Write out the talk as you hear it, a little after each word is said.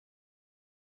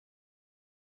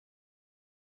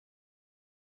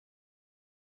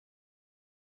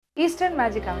Eastern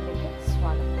magic അവനിലേക്ക്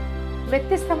സ്വാഗതം.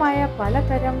 വ്യത്യസ്തമായ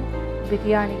പലതരം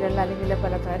ബിരിയാണികൾ അല്ലെങ്കിൽ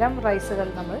പലതരം റൈസുകൾ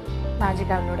നമ്മൾ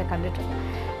മാജിക് അവനിലൂടെ കണ്ടിട്ടുണ്ട്.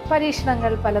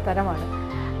 പരീക്ഷണങ്ങൾ പലതരമാണ്.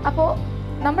 അപ്പോൾ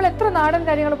നമ്മൾ എത്ര നാടൻ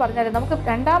കാര്യങ്ങൾ പറഞ്ഞാലും നമുക്ക്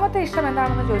രണ്ടാമത്തെ ഇഷ്ടം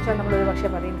എന്താണെന്ന് ചോദിച്ചാൽ നമ്മളൊരു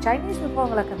പക്ഷേ പറയും ചൈനീസ്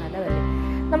വിഭവങ്ങളൊക്കെ നല്ലതല്ലേ.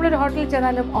 നമ്മളൊരു ഹോട്ടലിൽ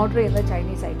ചെന്നാലും ഓർഡർ ചെയ്യുന്നത്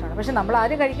ചൈനീസ് ആയിട്ടാണ്. പക്ഷേ നമ്മൾ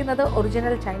ആരും കഴിക്കുന്നത്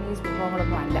ഒറിജിനൽ ചൈനീസ്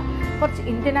വിഭവങ്ങളൊന്നും അല്ല. കുറച്ച്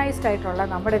ഇന്ത്യനൈസ്ഡ് ആയിട്ടുള്ള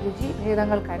നമ്മുടെ രുചി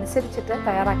ഭേദങ്ങൾക്കനുസരിച്ചിട്ട്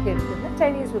തയ്യാറാക്കിയെടുക്കുന്ന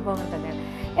ചൈനീസ് വിഭവങ്ങൾ തന്നെയാണ്.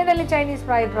 എന്തായാലും ചൈനീസ്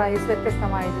ഫ്രൈഡ് റൈസ്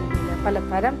വ്യത്യസ്തമായ രീതിയിൽ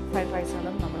പലതരം ഫ്രൈഡ്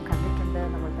റൈസുകളും നമ്മൾ കണ്ടിട്ടുണ്ട്,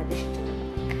 നമ്മൾ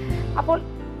പരീക്ഷിച്ചിട്ടുണ്ട്. അപ്പോൾ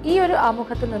ഈ ഒരു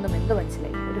ആമുഖത്തിൽ നിന്നും എന്ത്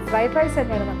മനസ്സിലായി? ഒരു ഫ്രൈഡ് റൈസ്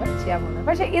തന്നെയാണ് നമ്മൾ ചെയ്യാൻ പോകുന്നത്.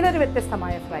 പക്ഷേ ഇതൊരു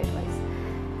വ്യത്യസ്തമായ ഫ്രൈഡ് റൈസ്.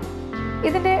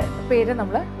 ഇതിൻ്റെ പേര്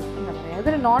നമ്മൾ എന്താ പറയുക,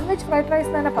 ഇതൊരു നോൺ വെജ് ഫ്രൈഡ് റൈസ്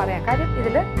എന്ന് തന്നെ പറയാം. കാര്യം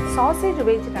ഇതിൽ സോസേജ്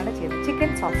ഉപയോഗിച്ചിട്ടാണ് ചെയ്യുന്നത്,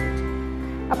 ചിക്കൻ സോസേജ്.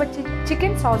 അപ്പോൾ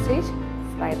ചിക്കൻ സോസേജ്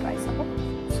ഫ്രൈഡ് റൈസ്. അപ്പോൾ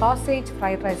സോസേജ്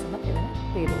ഫ്രൈഡ് റൈസ് എന്ന് ഇതിന്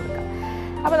പേര് കൊടുക്കാം.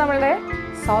 അപ്പോൾ നമ്മളുടെ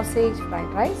സോസേജ്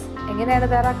ഫ്രൈഡ് റൈസ് എങ്ങനെയാണ്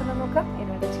തയ്യാറാക്കുന്നത് നോക്കാം.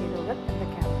 ഇതിനുവേണ്ടി ചെയ്തുകൊണ്ട്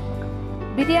എന്തൊക്കെയാണെന്ന് നോക്കാം.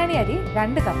 ബിരിയാണി അരി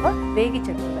 2 കപ്പ്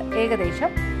വേവിച്ചെടുത്തത്,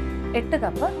 ഏകദേശം 8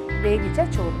 കപ്പ് വേവിച്ച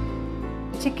ചോറ്.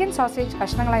 ചിക്കൻ സോസേജ്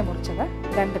കഷ്ണങ്ങളായി മുറിച്ചത്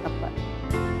 2 കപ്പ്,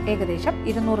 ഏകദേശം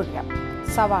 200 ഗ്രാം.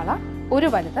 സവാള 1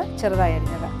 വലുത് ചെറുതായി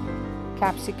അരിഞ്ഞത്,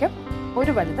 ക്യാപ്സിക്കം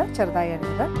 1 വലുത് ചെറുതായി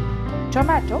അരിഞ്ഞത്,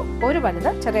 ടൊമാറ്റോ 1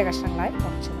 വലുത് ചെറിയ കഷ്ണങ്ങളായി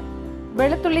മുറിച്ചത്,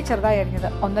 വെളുത്തുള്ളി ചെറുതായി അരിഞ്ഞത്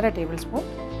 1.5 table spoon,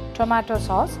 tomato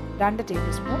sauce 2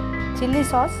 table spoon, chilli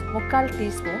sauce 1/4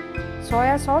 teaspoon,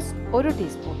 soya sauce 1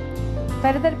 teaspoon,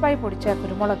 തരിതരിപ്പായി പൊടിച്ച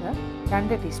കുരുമുളക്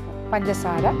 2 ടീസ്പൂൺ,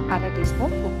 പഞ്ചസാര 1/2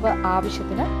 ടീസ്പൂൺ, ഉപ്പ്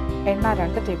ആവശ്യത്തിന്, എണ്ണ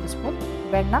 2 ടേബിൾ സ്പൂൺ,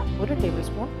 വെണ്ണ 1 table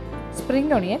spoon,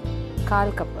 spring onion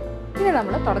 1/4 cup. ഇനി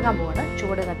നമ്മൾ തുടങ്ങാൻ പോകുന്ന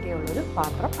ചൂട് കട്ടിയുള്ളൊരു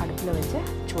പാത്രം അടുപ്പിൽ വെച്ച്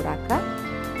ചൂടാക്കുക.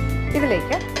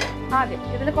 ഇതിലേക്ക് ആദ്യം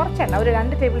ഇതിൽ കുറച്ച് എണ്ണ, ഒരു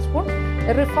 2 ടേബിൾ സ്പൂൺ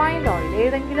റിഫൈൻഡ് ഓയിൽ,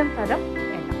 ഏതെങ്കിലും തരം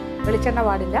എണ്ണ, വെളിച്ചെണ്ണ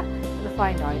പാടില്ല,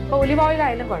 റിഫൈൻഡ് ഓയിൽ. ഇപ്പോൾ ഒലിവ് ഓയിൽ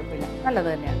ആയാലും കുഴപ്പമില്ല, നല്ലത്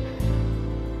തന്നെയാണ്.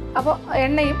 അപ്പോൾ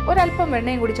എണ്ണയും ഒരല്പം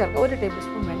വെണ്ണയും കൂടി ചേർക്കുക, 1 ടേബിൾ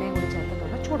സ്പൂൺ വെണ്ണയും കൂടി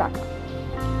ചേർത്തിട്ടൊന്ന് ചൂടാക്കുക.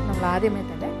 നമ്മൾ ആദ്യമേ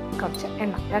തന്നെ കുറച്ച്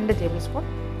എണ്ണ, 2 ടേബിൾ സ്പൂൺ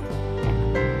എണ്ണ,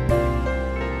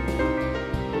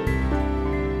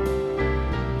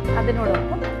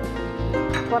 അതിനോടൊപ്പം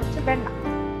കുറച്ച് വെണ്ണ,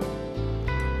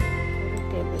 1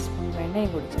 ടേബിൾ സ്പൂൺ വെണ്ണയും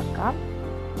കൂടി ചേർക്കാം.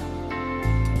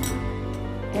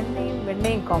 എണ്ണയും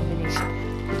വെണ്ണയും കോമ്പിനേഷൻ.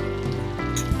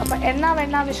 അപ്പം എണ്ണ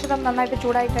വെണ്ണ മിശ്രിതം നന്നായിട്ട്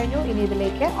ചൂടായി കഴിഞ്ഞു. ഇനി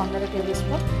ഇതിലേക്ക് 1.5 ടേബിൾ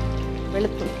സ്പൂൺ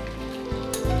വെളുത്തുള്ളി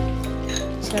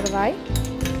ചെറുതായി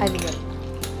അരിഞ്ഞത്.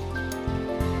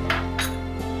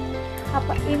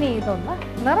 അപ്പം ഇനി ഇതൊന്ന്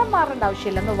നിറം മാറേണ്ട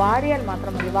ആവശ്യമില്ല, ഒന്ന് വാടിയാൽ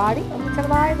മാത്രം മതി. വാടി ഒന്ന്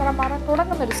ചെറുതായി നിറം മാറാൻ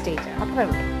തുടങ്ങുന്നൊരു സ്റ്റേജ്, അത്രേ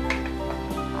ഉള്ളൂ.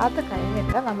 അത്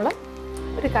കഴിഞ്ഞിട്ട് നമ്മൾ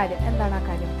ഒരു കാര്യം, എന്താണ് ആ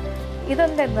കാര്യം?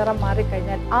 ഇതിൻ്റെ നിറം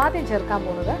മാറിക്കഴിഞ്ഞാൽ ആദ്യം ചേർക്കാൻ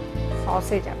പോകുന്നത്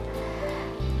സോസേജാണ്.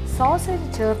 സോസേജ്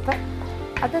ചേർത്ത്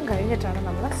അതും കഴിഞ്ഞിട്ടാണ്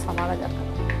നമ്മൾ സവാള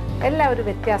ചേർക്കുന്നത്. എല്ലാം ഒരു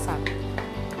വ്യത്യാസമാണ്.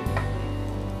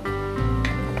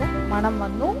 അത് മണം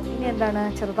വന്നു. ഇനി എന്താണ്,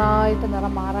 ചെറുതായിട്ട്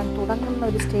നിറം മാറാൻ തുടങ്ങുന്ന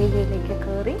ഒരു സ്റ്റേജിലേക്ക്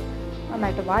കയറി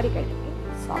നന്നായിട്ട് വാടിക്കഴിഞ്ഞു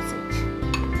സോസേജ്,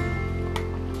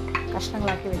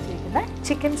 കഷ്ണങ്ങളാക്കി വെച്ചിരിക്കുന്ന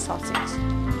ചിക്കൻ സോസേജ്.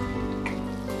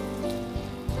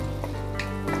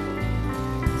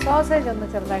 സോസേജ് ഒന്ന്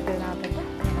ചെറുതായിട്ട് ഇതിനകത്തിട്ട്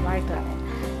വായിട്ട് കളയാം.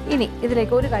 ഇനി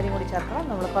ഇതിലേക്ക് ഒരു കാര്യം കൂടി ചേർക്കണം.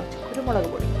 നമ്മൾ കുറച്ച് കുരുമുളക്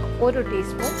പൊടി, 1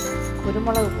 ടീസ്പൂൺ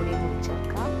കുരുമുളക് പൊടിയും കൂടി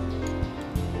ചേർക്കാം.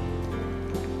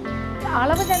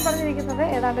 അളവ് ഞാൻ പറഞ്ഞിരിക്കുന്നത്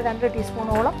ഏതാണ്ട് 2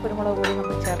 ടീസ്പൂണോളം കുരുമുളക് പൊടി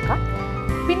നമ്മൾ ചേർക്കാം.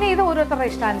 പിന്നെ ഇത് ഓരോരുത്തരുടെ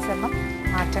ഇഷ്ടാനുസരണം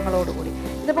മാറ്റങ്ങളോടുകൂടി.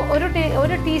 ഇതിപ്പോൾ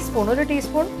ഒരു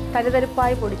ടീസ്പൂൺ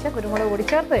തരിതരിപ്പായി പൊടിച്ച കുരുമുളക് പൊടി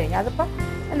ചേർത്ത് കഴിഞ്ഞാൽ അതിപ്പം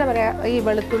എന്താ പറയുക, ഈ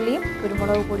വെളുത്തുള്ളിയും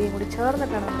കുരുമുളക് പൊടിയും കൂടി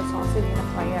ചേർന്നിട്ടാണ് നമ്മൾ സോസേജ് ഇങ്ങനെ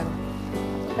ഫ്രൈ ആകുന്നത്.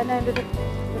 അപ്പോൾ തന്നെ അതിൻ്റെ ഒരു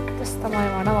വ്യത്യസ്തമായ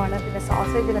മണമാണ്. പിന്നെ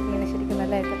സോസേജിലൊക്കെ ഇങ്ങനെ ശരിക്കും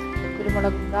നല്ലതായിട്ട്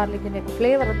കുരുമുളകും ഗാർലിക്കിൻ്റെ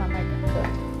ഫ്ലേവർ നന്നായിട്ട്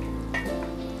കയറും.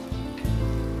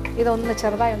 ഇതൊന്ന്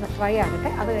ചെറുതായി ഒന്ന് ഫ്രൈ ആകട്ടെ.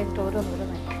 അത് കഴിഞ്ഞിട്ട്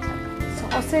ഓരോന്നോരോന്നായിട്ട്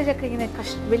സോസേജൊക്കെ ഇങ്ങനെ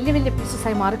വലിയ വലിയ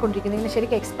പീസസായി മാറിക്കൊണ്ടിരിക്കുന്നത്, ഇങ്ങനെ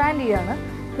ശരിക്കും എക്സ്പാൻഡ് ചെയ്യുകയാണ്.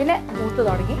 പിന്നെ മൂത്ത്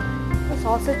തുടങ്ങി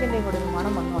സോസേജിൻ്റെയും കൂടെ ഒരു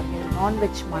മണം വന്നു തുടങ്ങി, നോൺ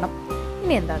വെജ് മണം.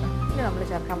 ഇനി എന്താണ്, ഇനി നമ്മൾ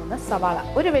ചേർക്കാൻ പോകുന്ന സവാള,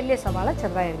 ഒരു വലിയ സവാള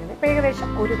ചെറുതായി അരിഞ്ഞത്, ഇപ്പോൾ ഏകദേശം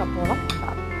 1 കപ്പോളം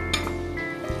ഉണ്ടാകും.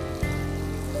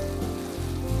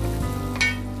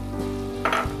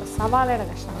 സവാളയുടെ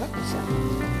കഷ്ണങ്ങൾ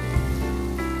ചേർക്കാം.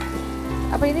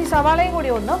 അപ്പോൾ ഇനി സവാളയും കൂടി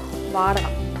ഒന്ന്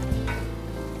വാടണം.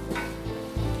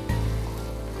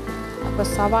 അപ്പോൾ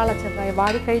സവാള ചെറുതായി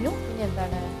വാടിക്കഴിഞ്ഞു. ഇനി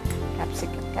എന്താണ്,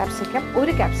 ക്യാപ്സിക്കം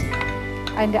 1 ക്യാപ്സിക്കം,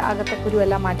 അതിൻ്റെ അകത്തെ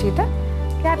കുരുവെല്ലാം മാറ്റിയിട്ട്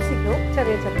ക്യാപ്സിക്കവും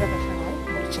ചെറിയ ചെറിയ കഷ്ണങ്ങളായി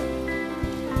മുറിച്ചു.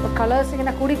 അപ്പോൾ കളേഴ്സ്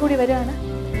ഇങ്ങനെ കൂടി വരികയാണ്.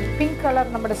 പിങ്ക് കളർ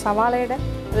നമ്മുടെ സവാളയുടെ,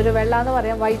 അതൊരു വെള്ള എന്ന്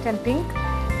പറയാം, വൈറ്റ് ആൻഡ് പിങ്ക്.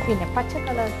 പിന്നെ പച്ച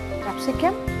കളർ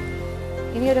ക്യാപ്സിക്കം.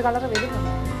 ഇനിയൊരു കളർ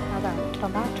വരുന്നുണ്ട്, അതാണ്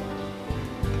ടൊമാറ്റോ.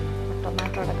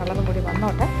 ടൊമാറ്റോയുടെ കളറും കൂടി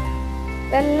വന്നോട്ടെ.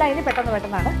 ഇതെല്ലാം ഇനി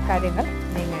പെട്ടെന്നാണ് കാര്യങ്ങൾ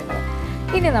നീങ്ങേണ്ടത്.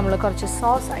 ഇനി നമ്മൾ കുറച്ച്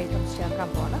സോസ് ഐറ്റംസ് ചേർക്കാൻ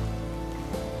പോകണം.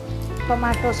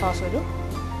 ടൊമാറ്റോ സോസ് ഒരു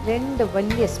 2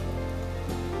 വലിയ സ്പൂൺ,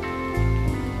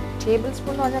 ടേബിൾ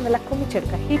സ്പൂൺ എന്ന് പറഞ്ഞാൽ നല്ല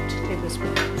കുമിച്ചെടുക്കുക, ഹീറ്റ് ടേബിൾ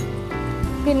സ്പൂൺ.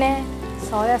 പിന്നെ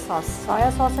സോയ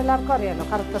സോസ് എല്ലാവർക്കും അറിയാമല്ലോ,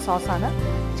 കറുത്ത സോസാണ്,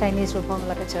 ചൈനീസ്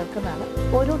വിഭവങ്ങളൊക്കെ ചേർക്കുന്നതാണ്.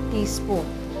 1 ടീസ്പൂൺ,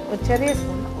 ഒരു ചെറിയ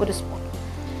സ്പൂൺ 1 സ്പൂൺ.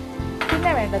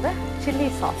 പിന്നെ വേണ്ടത് ചില്ലി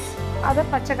സോസ്, അത്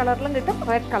പച്ച കളറിലും കിട്ടും,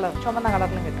 റെഡ് കളർ ചുമന്ന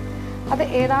കളറിലും കിട്ടും. അത്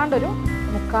ഏതാണ്ടൊരു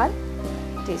 3/4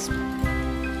 ടീസ്പൂൺ.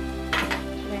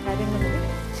 ഇത്രയും കാര്യങ്ങൾ കൂടി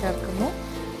ചേർക്കുന്നു.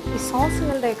 ഈ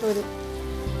സോസുകളുടെയൊക്കെ ഒരു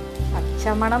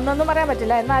പച്ചമണം എന്നൊന്നും പറയാൻ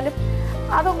പറ്റില്ല, എന്നാലും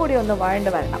അതും കൂടി ഒന്ന് വഴണ്ട്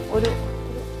വരണം. ഒരു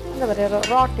എന്താ പറയുക,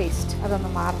 റോ ടേസ്റ്റ് അതൊന്ന്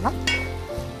മാറണം.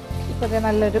 ഇപ്പോൾ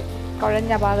നല്ലൊരു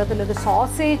കുഴഞ്ഞ ഭാഗത്തിലൊരു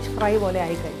സോസേജ് ഫ്രൈ പോലെ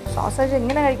ആയിക്കഴിഞ്ഞു. സോസേജ്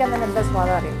എങ്ങനെ കഴിക്കാൻ തന്നെ എന്താ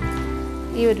സ്വാദം അറിയും.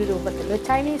 ഈ ഒരു രൂപത്തിൽ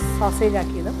ചൈനീസ് സോസേജ്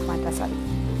ആക്കിയത് മാറ്റാൻ സാധിക്കും.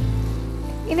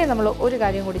 ഇനി നമ്മൾ ഒരു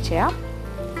കാര്യം കൂടി ചെയ്യാം.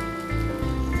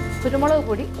 കുരുമുളക്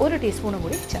പൊടി 1 ടീസ്പൂണും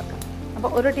കൂടി ചേർക്കാം. അപ്പോൾ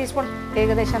 1 ടീസ്പൂൺ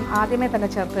ഏകദേശം ആദ്യമേ തന്നെ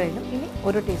ചേർത്ത് കഴിഞ്ഞു. ഇനി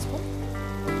 1 ടീസ്പൂൺ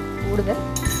കൂടുതൽ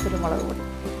കുരുമുളക് പൊടി.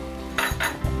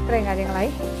 ഇത്രയും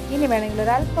കാര്യങ്ങളായി. ഇനി വേണമെങ്കിൽ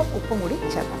ഒരല്പം ഉപ്പും കൂടി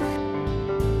ചേർക്കാം.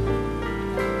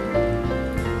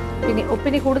 പിന്നെ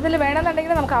ഉപ്പിന് കൂടുതൽ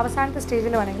വേണമെന്നുണ്ടെങ്കിൽ നമുക്ക് അവസാനത്തെ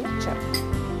സ്റ്റേജിൽ വേണമെങ്കിൽ ചേർക്കാം.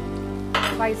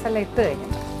 റൈസെല്ലാം ഇട്ട് കഴിഞ്ഞു.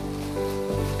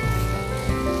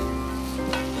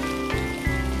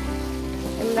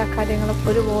 എല്ലാ കാര്യങ്ങളും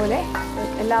ഒരുപോലെ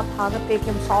എല്ലാ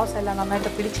ഭാഗത്തേക്കും സോസ് എല്ലാം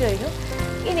നന്നായിട്ട് പിടിച്ചു കഴിഞ്ഞു.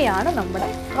 ഇനിയാണ് നമ്മുടെ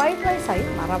ഫ്രൈഡ് റൈസായി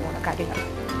മാറാൻ പോകുന്ന കാര്യങ്ങൾ.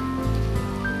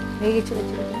 വേവിച്ച്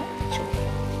വെച്ചിരിക്കുന്ന ചോറ്,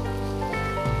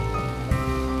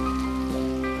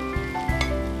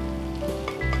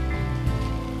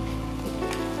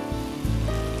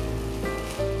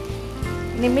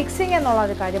 ഇനി മിക്സിങ് എന്നുള്ള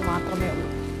ഒരു കാര്യം മാത്രമേ ഉള്ളൂ.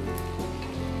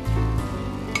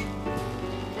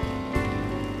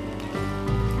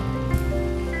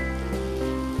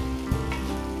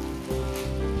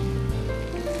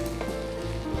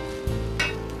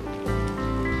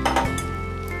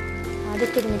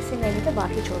 ആദ്യത്തെ ഒരു മിക്സിങ് കഴിഞ്ഞിട്ട്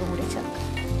ബാക്കി ചോറും കൂടി ചേർക്കാം.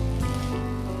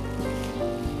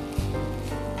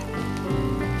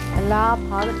 എല്ലാ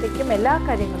ഭാഗത്തേക്കും എല്ലാ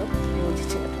കാര്യങ്ങളും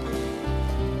യോജിച്ച് കിട്ടും.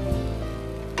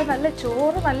 ഇപ്പം നല്ല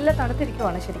ചോറ് നല്ല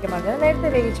തണുത്തിരിക്കുവാണ് ശരിക്കും പറഞ്ഞാൽ. നേരത്തെ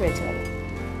വേവിച്ച് വെച്ചാൽ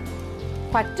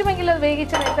പറ്റുമെങ്കിൽ അത്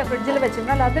വേവിച്ച് നേരത്തെ ഫ്രിഡ്ജിൽ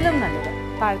വെച്ചിരുന്നാൽ അതിലും നല്ലത്,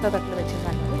 താഴത്തെ തട്ടിൽ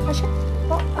വെച്ചിരുന്നാൽ മതി. പക്ഷെ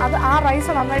അപ്പോൾ അത് ആ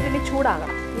റൈസ് നന്നായിട്ട് ഇനി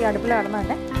ചൂടാകണം. ഈ അടുപ്പിൽ കിടന്ന്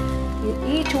തന്നെ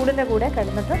ഈ ചൂടിൻ്റെ കൂടെ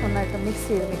കിടന്നിട്ട് നന്നായിട്ട് മിക്സ്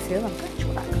ചെയ്ത് നമുക്ക്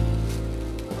ചൂടാക്കാം.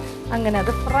 അങ്ങനെ അത്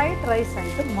ഫ്രൈഡ് റൈസ്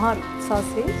ആയിട്ട് മാറും.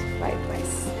 Sausage fried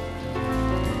rice.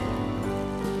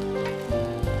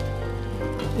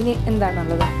 ഇനി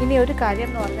എന്താണുള്ളത്? ഇനി ഒരു കാര്യം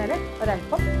എന്ന് പറഞ്ഞാൽ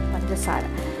ഒരല്പം പഞ്ചസാര,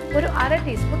 ഒരു 1/2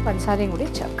 ടീസ്പൂൺ പഞ്ചസാരയും കൂടി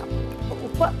ചേർക്കാം.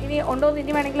 ഉപ്പ് ഇനി ഉണ്ടോ എന്ന്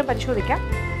ഇനി വേണമെങ്കിലും പരിശോധിക്കാം.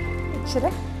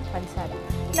 ഇച്ചിരി പഞ്ചസാര.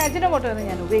 പിന്നെ അജിനോമോട്ടോ ഒന്നും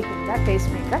ഞാൻ ഉപയോഗിക്കുന്നില്ല,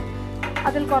 ടേസ്റ്റ് മേക്കർ.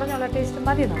 അതിൽ കുറഞ്ഞുള്ള ടേസ്റ്റ്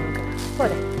മതി നമുക്ക്,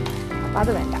 പോരെ. അപ്പോൾ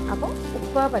അത് വേണ്ട. അപ്പോൾ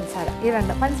ഉപ്പ്, പഞ്ചസാര, ഈ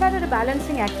രണ്ട്. പഞ്ചസാര ഒരു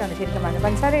ബാലൻസിങ് ആക്റ്റാണ് ശരിക്കും പറഞ്ഞത്.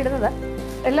 പഞ്ചസാര ഇടുന്നത്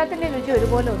എല്ലാത്തിൻ്റെയും രുചി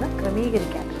ഒരുപോലെ ഒന്ന്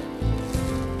ക്രമീകരിക്കാൻ.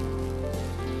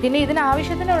 പിന്നെ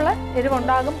ഇതിനാവശ്യത്തിനുള്ള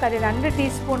എരിവുണ്ടാകും. കാര്യം 2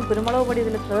 ടീസ്പൂൺ കുരുമുളക് പൊടി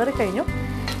ഇതിൽ കയറിക്കഴിഞ്ഞു.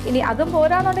 ഇനി അതും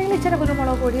പോരാന്നുണ്ടെങ്കിൽ ഇച്ചിരി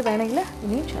കുരുമുളക് പൊടി വേണമെങ്കിൽ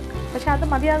ഇനിയും ചേർക്കാം. പക്ഷെ അത്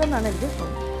മതിയാകുമെന്നാണ് എനിക്ക്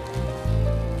തോന്നുന്നത്.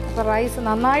 അപ്പോൾ റൈസ്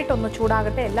നന്നായിട്ടൊന്ന്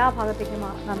ചൂടാകട്ടെ. എല്ലാ ഭാഗത്തേക്കും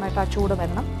നന്നായിട്ട് ആ ചൂട്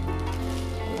വരണം.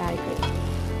 ആയിക്കഴിഞ്ഞു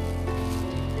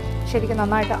ശരിക്കും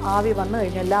നന്നായിട്ട് ആവി വന്നു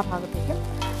കഴിഞ്ഞു എല്ലാ ഭാഗത്തേക്കും.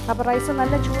 അപ്പോൾ റൈസ്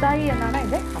നല്ല ചൂടായി എന്നാണ്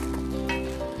എൻ്റെ അർത്ഥം.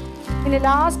 ഇനി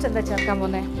ലാസ്റ്റ് എന്താ ചേർക്കാൻ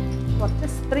പോകുന്നത്? കുറച്ച്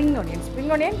സ്പ്രിംഗ് ഒണിയൻ.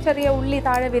 സ്പ്രിംഗ് ഒണിയൻ ചെറിയ ഉള്ളി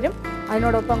താഴെ വരും,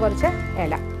 അതിനോടൊപ്പം കുറച്ച്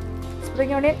ഇല.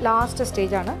 സ്പ്രിംഗ് ഒണിയൻ ലാസ്റ്റ്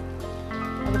സ്റ്റേജാണ്.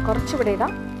 അത് കുറച്ചിവിടെ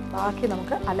ഇടാം. ബാക്കി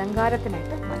നമുക്ക്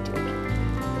അലങ്കാരത്തിനായിട്ട് മാറ്റി വയ്ക്കാം.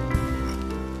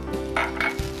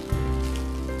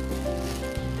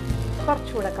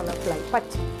 കുറച്ചുകൂടെ കളർഫുള്ളായി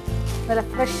പച്ച, നല്ല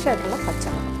ഫ്രഷ് ആയിട്ടുള്ള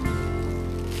പച്ചമുളക്.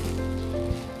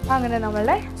 അങ്ങനെ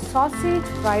നമ്മളുടെ സോസേജ്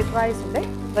ഫ്രൈഡ് റൈസിൻ്റെ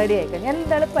റെഡി ആയിക്കഴിഞ്ഞു.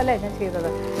 എന്ത് എളുപ്പമല്ലേ ഞാൻ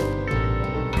ചെയ്തത്.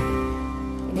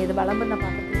 ഇനി ഇത് വിളമ്പുന്ന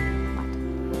പാത്രത്തിൽ മാറ്റാം.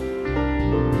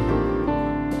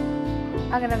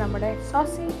 അങ്ങനെ നമ്മുടെ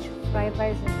സോസേജ് ഫ്രൈഡ്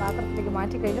റൈസ് പാത്രത്തിലേക്ക്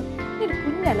മാറ്റിക്കഴിഞ്ഞു. ഇനി ഒരു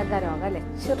കുഞ്ഞ് അലങ്കാരമാകാം അല്ലേ,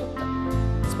 ചെറുത്ത്.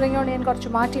 സ്പ്രിംഗ് ഓണിയൻ കുറച്ച്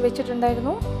മാറ്റി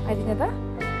വെച്ചിട്ടുണ്ടായിരുന്നു അരിഞ്ഞത്,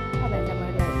 അതെൻ്റെ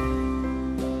മേളിലായി.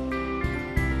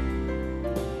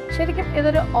 ശരിക്കും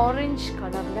ഇതൊരു ഓറഞ്ച്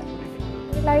കളറിൽ,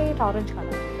 ലൈറ്റ് ഓറഞ്ച്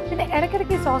കളർ. പിന്നെ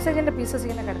ഇടയ്ക്കിടയ്ക്ക് സോസേജിൻ്റെ പീസസ്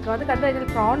ഇങ്ങനെ കിടക്കും. അത് കണ്ടു കഴിഞ്ഞാൽ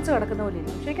പ്രോൺസ് കിടക്കുന്ന പോലെ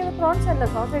ഇരിക്കും. ശരിക്കും അത് പ്രോൺസ് അല്ല,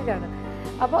 സോസേജാണ്.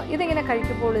 അപ്പോൾ ഇതിങ്ങനെ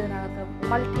കഴിക്കുമ്പോൾ ഇതിനകത്ത്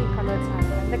മൾട്ടി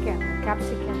കളേഴ്സാണ്. എന്തൊക്കെയാണ്?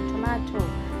 ക്യാപ്സിക്കം, ടൊമാറ്റോ,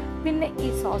 പിന്നെ ഈ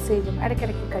സോസേജും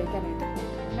ഇടയ്ക്കിടയ്ക്ക് കഴിക്കാനായിട്ട്.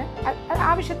 പിന്നെ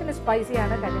ആവശ്യത്തിന്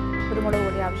സ്പൈസിയാണ്. കാര്യം കുരുമുളക്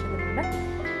പൊടി ആവശ്യത്തിനുണ്ട്.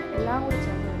 എല്ലാം കൂടി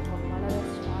ചേർന്ന് വരുമ്പോൾ വളരെ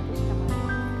സ്വാദിഷ്ടമായ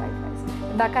ഫ്രൈഡ് റൈസ്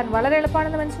ഉണ്ടാക്കാൻ വളരെ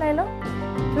എളുപ്പമാണെന്ന് മനസ്സിലായല്ലോ.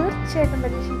 തീർച്ചയായിട്ടും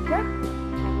പരീക്ഷിക്കുക.